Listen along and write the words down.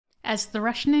As the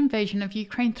Russian invasion of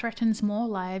Ukraine threatens more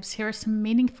lives, here are some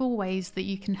meaningful ways that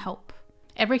you can help.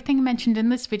 Everything mentioned in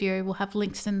this video will have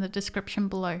links in the description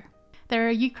below. There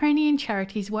are Ukrainian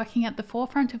charities working at the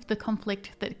forefront of the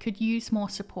conflict that could use more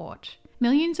support.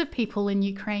 Millions of people in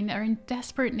Ukraine are in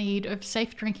desperate need of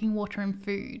safe drinking water and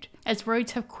food, as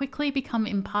roads have quickly become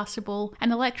impassable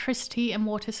and electricity and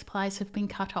water supplies have been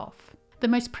cut off. The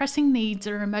most pressing needs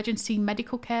are emergency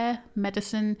medical care,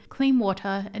 medicine, clean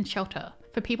water, and shelter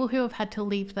for people who have had to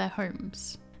leave their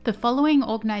homes. The following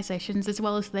organisations, as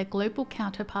well as their global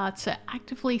counterparts, are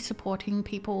actively supporting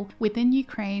people within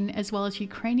Ukraine as well as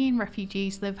Ukrainian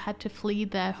refugees that have had to flee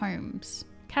their homes.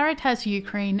 Caritas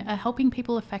Ukraine are helping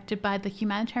people affected by the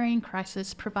humanitarian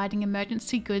crisis, providing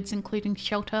emergency goods including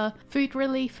shelter, food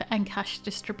relief, and cash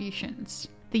distributions.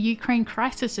 The Ukraine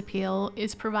Crisis Appeal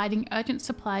is providing urgent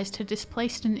supplies to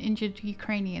displaced and injured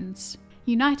Ukrainians.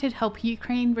 United help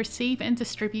Ukraine receive and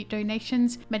distribute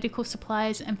donations, medical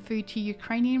supplies, and food to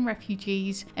Ukrainian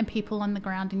refugees and people on the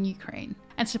ground in Ukraine,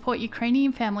 and support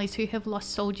Ukrainian families who have lost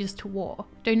soldiers to war.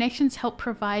 Donations help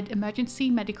provide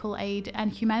emergency medical aid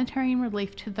and humanitarian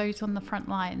relief to those on the front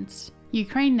lines.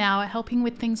 Ukraine Now are helping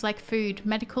with things like food,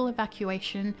 medical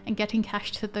evacuation, and getting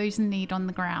cash to those in need on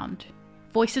the ground.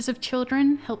 Voices of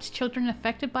Children helps children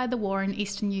affected by the war in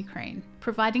eastern Ukraine,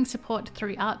 providing support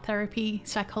through art therapy,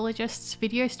 psychologists,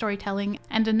 video storytelling,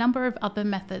 and a number of other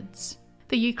methods.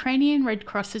 The Ukrainian Red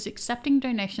Cross is accepting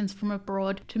donations from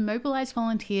abroad to mobilize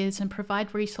volunteers and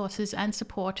provide resources and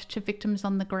support to victims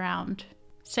on the ground.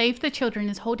 Save the Children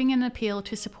is holding an appeal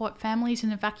to support families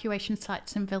in evacuation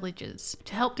sites and villages,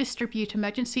 to help distribute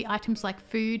emergency items like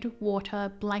food,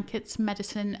 water, blankets,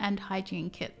 medicine, and hygiene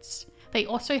kits. They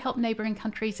also help neighbouring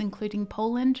countries including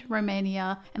Poland,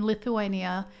 Romania, and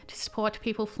Lithuania to support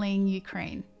people fleeing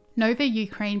Ukraine. Nova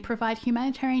Ukraine provide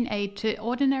humanitarian aid to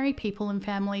ordinary people and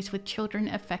families with children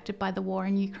affected by the war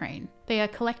in Ukraine. They are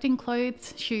collecting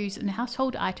clothes, shoes, and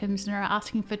household items and are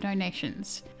asking for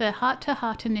donations. Their Heart to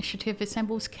Heart initiative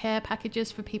assembles care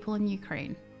packages for people in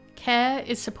Ukraine. CARE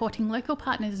is supporting local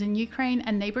partners in Ukraine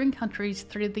and neighbouring countries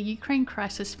through the Ukraine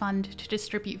Crisis Fund to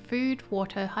distribute food,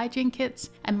 water, hygiene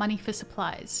kits, and money for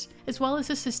supplies, as well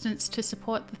as assistance to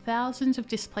support the thousands of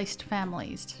displaced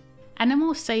families.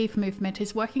 Animal Save Movement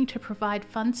is working to provide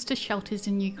funds to shelters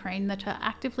in Ukraine that are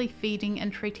actively feeding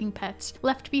and treating pets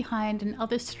left behind and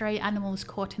other stray animals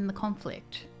caught in the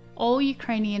conflict. All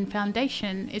Ukrainian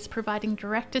Foundation is providing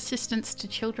direct assistance to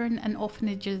children and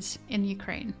orphanages in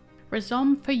Ukraine.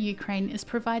 Razom for Ukraine is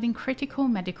providing critical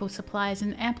medical supplies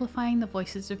and amplifying the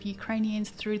voices of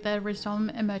Ukrainians through their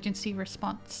Razom emergency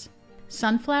response.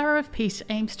 Sunflower of Peace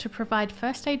aims to provide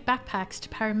first aid backpacks to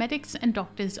paramedics and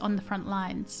doctors on the front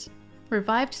lines.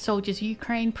 Revived Soldiers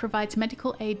Ukraine provides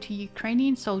medical aid to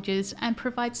Ukrainian soldiers and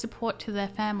provides support to their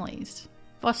families.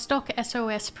 Vostok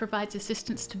SOS provides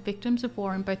assistance to victims of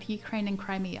war in both Ukraine and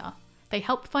Crimea. They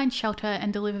help find shelter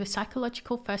and deliver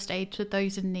psychological first aid to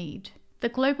those in need. The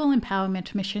Global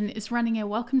Empowerment Mission is running a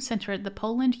welcome centre at the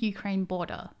Poland-Ukraine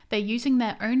border. They're using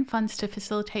their own funds to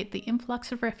facilitate the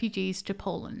influx of refugees to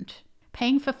Poland,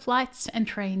 paying for flights and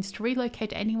trains to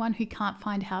relocate anyone who can't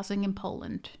find housing in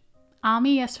Poland.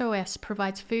 Army SOS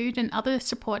provides food and other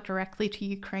support directly to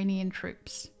Ukrainian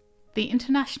troops. The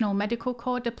International Medical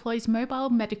Corps deploys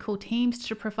mobile medical teams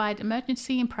to provide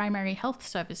emergency and primary health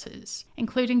services,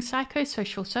 including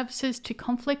psychosocial services to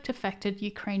conflict-affected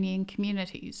Ukrainian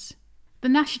communities. The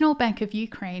National Bank of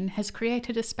Ukraine has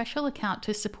created a special account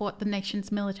to support the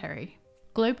nation's military.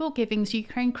 Global Giving's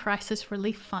Ukraine Crisis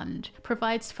Relief Fund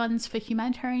provides funds for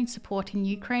humanitarian support in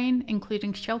Ukraine,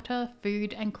 including shelter,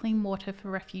 food, and clean water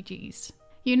for refugees.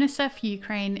 UNICEF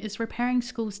Ukraine is repairing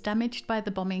schools damaged by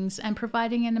the bombings and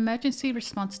providing an emergency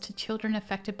response to children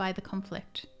affected by the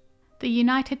conflict. The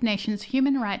United Nations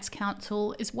Human Rights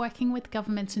Council is working with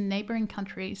governments in neighbouring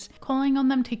countries, calling on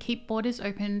them to keep borders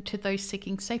open to those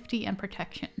seeking safety and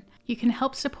protection. You can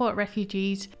help support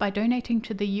refugees by donating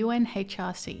to the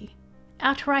UNHRC.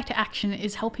 Outright Action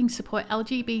is helping support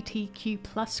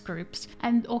LGBTQ+ groups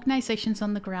and organisations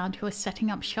on the ground who are setting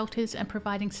up shelters and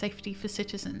providing safety for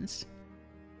citizens.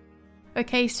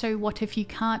 Okay, so what if you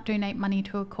can't donate money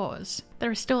to a cause?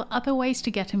 There are still other ways to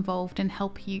get involved and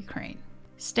help Ukraine.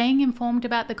 Staying informed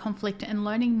about the conflict and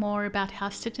learning more about how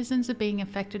citizens are being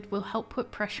affected will help put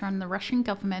pressure on the Russian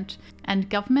government and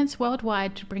governments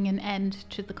worldwide to bring an end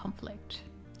to the conflict.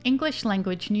 English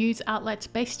language news outlets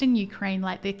based in Ukraine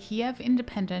like the Kiev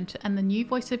Independent and the New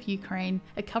Voice of Ukraine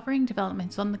are covering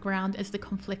developments on the ground as the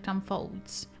conflict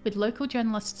unfolds, with local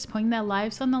journalists putting their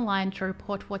lives on the line to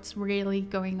report what's really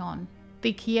going on.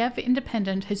 The Kiev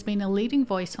Independent has been a leading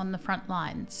voice on the front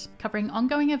lines, covering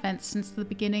ongoing events since the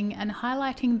beginning and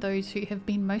highlighting those who have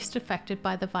been most affected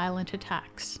by the violent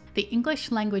attacks. The English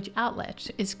language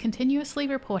outlet is continuously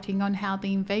reporting on how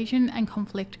the invasion and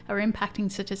conflict are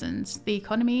impacting citizens, the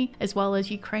economy, as well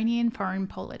as Ukrainian foreign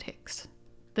politics.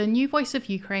 The New Voice of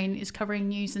Ukraine is covering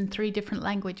news in 3 different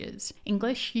languages: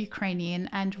 English, Ukrainian,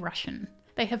 and Russian.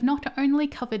 They have not only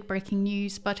covered breaking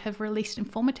news, but have released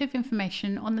informative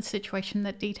information on the situation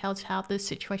that details how the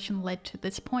situation led to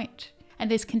this point,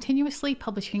 and is continuously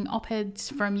publishing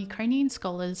op-eds from Ukrainian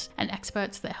scholars and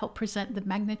experts that help present the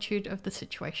magnitude of the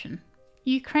situation.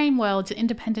 Ukraine World's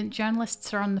independent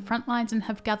journalists are on the front lines and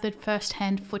have gathered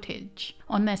first-hand footage.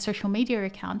 On their social media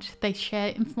account, they share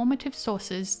informative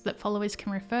sources that followers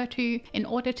can refer to in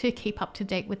order to keep up to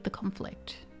date with the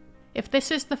conflict. If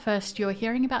this is the first you're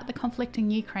hearing about the conflict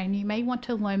in Ukraine, you may want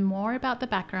to learn more about the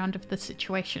background of the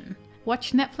situation.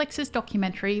 Watch Netflix's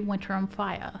documentary Winter on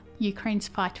Fire, Ukraine's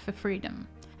Fight for Freedom,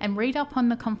 and read up on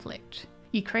the conflict.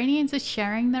 Ukrainians are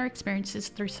sharing their experiences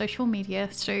through social media,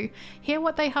 so hear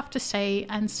what they have to say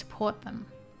and support them.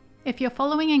 If you're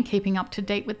following and keeping up to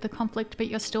date with the conflict but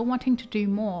you're still wanting to do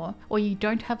more, or you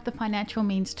don't have the financial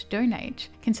means to donate,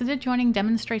 consider joining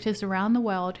demonstrators around the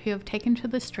world who have taken to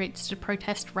the streets to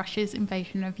protest Russia's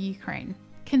invasion of Ukraine.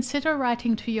 Consider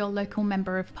writing to your local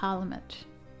Member of Parliament.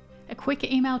 A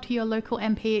quick email to your local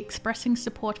MP expressing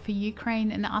support for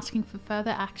Ukraine and asking for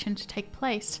further action to take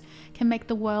place can make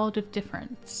the world of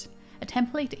difference. A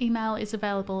template email is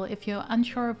available if you're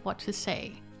unsure of what to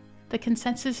say. The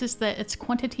consensus is that it's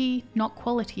quantity, not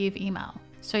quality of email,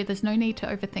 so there's no need to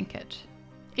overthink it.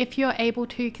 If you're able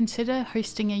to, consider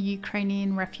hosting a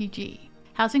Ukrainian refugee.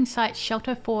 Housing site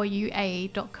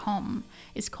shelter4ua.com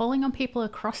is calling on people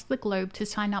across the globe to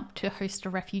sign up to host a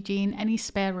refugee in any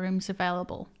spare rooms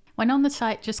available. When on the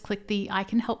site, just click the I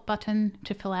Can Help button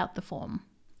to fill out the form.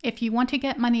 If you want to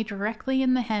get money directly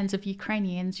in the hands of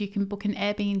Ukrainians, you can book an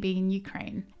Airbnb in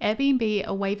Ukraine. Airbnb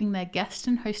are waiving their guest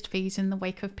and host fees in the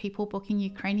wake of people booking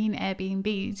Ukrainian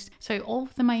Airbnbs, so all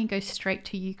of the money goes straight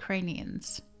to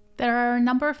Ukrainians. There are a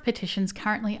number of petitions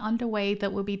currently underway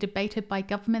that will be debated by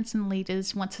governments and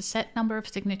leaders once a set number of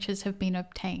signatures have been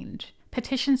obtained.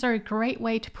 Petitions are a great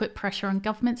way to put pressure on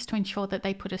governments to ensure that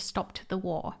they put a stop to the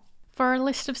war. For a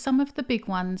list of some of the big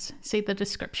ones, see the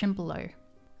description below.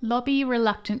 Lobby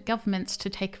reluctant governments to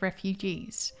take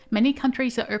refugees. Many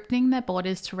countries are opening their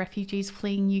borders to refugees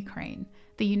fleeing Ukraine.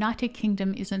 The United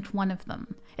Kingdom isn't one of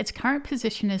them. Its current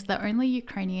position is that only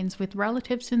Ukrainians with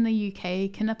relatives in the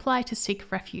UK can apply to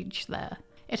seek refuge there.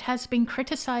 It has been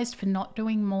criticised for not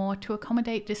doing more to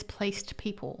accommodate displaced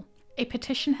people. A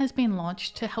petition has been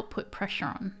launched to help put pressure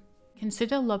on.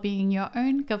 Consider lobbying your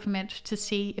own government to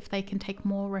see if they can take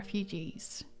more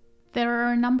refugees. There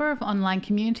are a number of online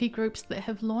community groups that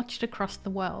have launched across the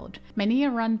world. Many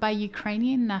are run by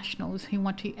Ukrainian nationals who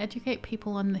want to educate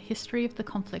people on the history of the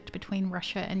conflict between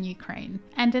Russia and Ukraine.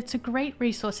 And it's a great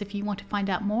resource if you want to find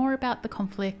out more about the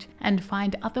conflict and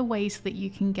find other ways that you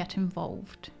can get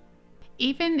involved.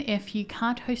 Even if you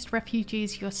can't host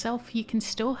refugees yourself, you can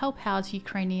still help house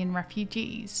Ukrainian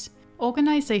refugees.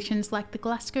 Organisations like the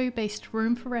Glasgow-based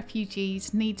Room for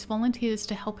Refugees needs volunteers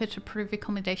to help it approve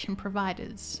accommodation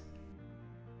providers.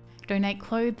 Donate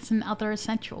clothes and other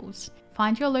essentials.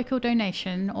 Find your local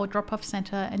donation or drop-off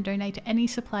centre and donate any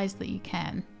supplies that you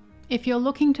can. If you're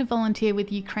looking to volunteer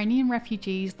with Ukrainian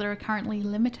refugees, there are currently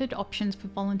limited options for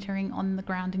volunteering on the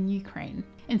ground in Ukraine.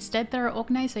 Instead, there are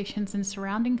organisations in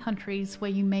surrounding countries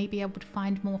where you may be able to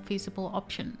find more feasible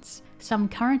options. Some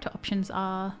current options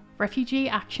are Refugee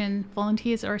Action,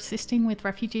 volunteers are assisting with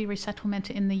refugee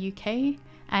resettlement in the UK,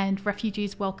 and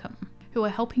Refugees Welcome, who are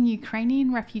helping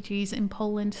Ukrainian refugees in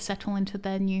Poland settle into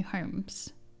their new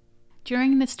homes.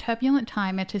 During this turbulent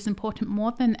time, it is important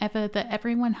more than ever that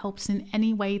everyone helps in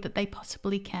any way that they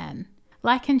possibly can.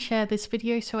 Like and share this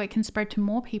video so it can spread to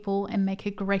more people and make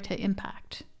a greater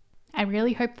impact. I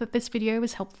really hope that this video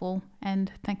was helpful,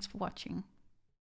 and thanks for watching.